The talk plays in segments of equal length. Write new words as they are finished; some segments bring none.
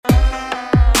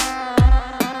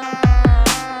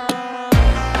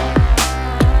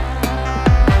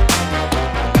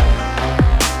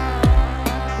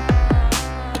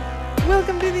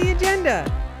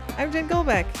I'm Jen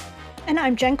Goldbeck. And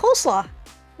I'm Jen Coleslaw.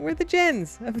 We're the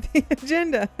Jens of the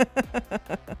aJENda.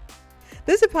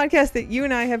 This is a podcast that you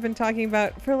and I have been talking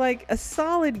about for like a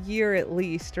solid year at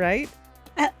least, right?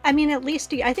 I mean, at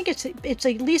least, I think it's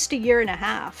at least a year and a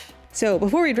half. So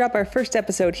before we drop our first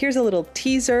episode, here's a little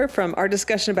teaser from our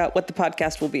discussion about what the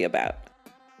podcast will be about.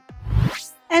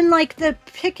 And like the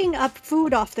picking up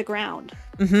food off the ground.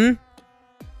 Mm-hmm.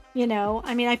 You know,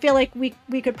 I mean, I feel like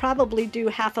we could probably do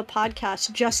half a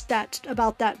podcast just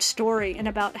about that story and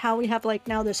about how we have like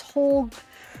now this whole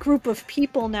group of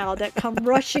people now that come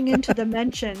rushing into the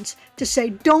mentions to say,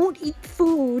 don't eat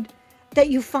food that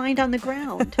you find on the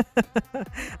ground.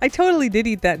 I totally did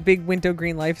eat that big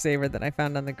wintergreen lifesaver that I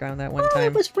found on the ground that one time.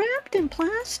 It was wrapped in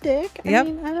plastic. Yep, I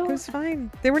mean, it was fine.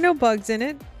 There were no bugs in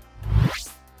it.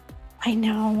 I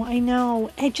know. I'm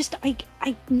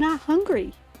not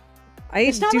hungry. I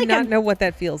do not know what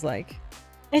that feels like.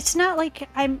 It's not like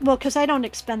because I don't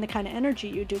expend the kind of energy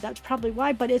you do. That's probably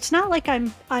why. But it's not like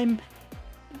I'm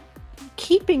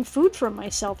keeping food from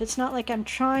myself. It's not like I'm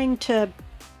trying to.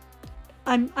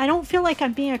 I don't feel like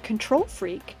I'm being a control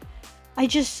freak. I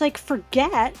just like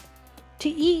forget to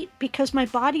eat because my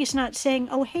body's not saying,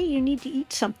 "Oh, hey, you need to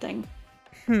eat something."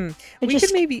 We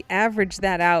could maybe average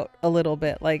that out a little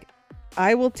bit. Like,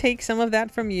 I will take some of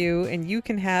that from you and you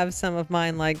can have some of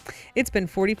mine. Like, it's been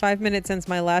 45 minutes since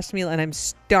my last meal and I'm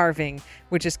starving,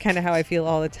 which is kind of how I feel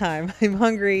all the time. I'm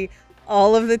hungry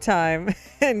all of the time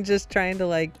and just trying to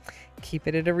like keep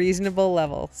it at a reasonable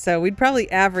level. So we'd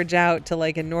probably average out to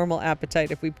like a normal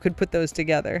appetite if we could put those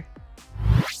together.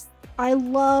 I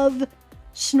love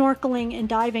snorkeling and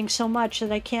diving so much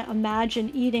that I can't imagine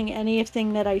eating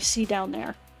anything that I see down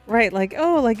there. Right, like,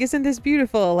 oh, like, isn't this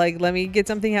beautiful? Like, let me get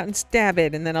something out and stab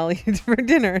it, and then I'll eat it for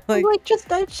dinner. Like,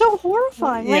 that's so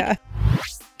horrifying. Yeah. Like,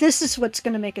 this is what's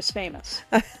going to make us famous.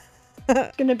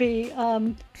 It's going to be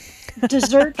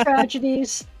dessert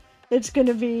tragedies. It's going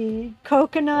to be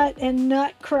coconut and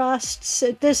nut crusts.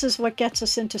 This is what gets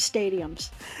us into stadiums.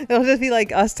 It'll just be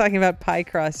like us talking about pie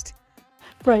crust.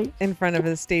 Right. In front of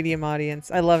a stadium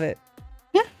audience. I love it.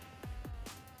 Yeah.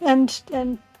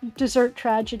 And dessert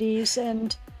tragedies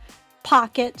and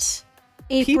pockets,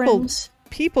 aprons.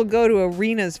 People go to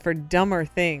arenas for dumber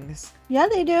things. Yeah,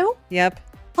 they do. Yep.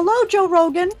 Hello, Joe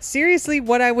Rogan. Seriously,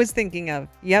 what I was thinking of.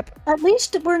 Yep. At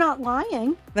least we're not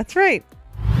lying. That's right.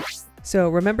 So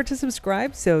remember to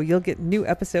subscribe so you'll get new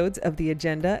episodes of the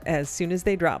aJENda as soon as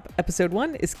they drop. Episode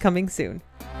 1 is coming soon.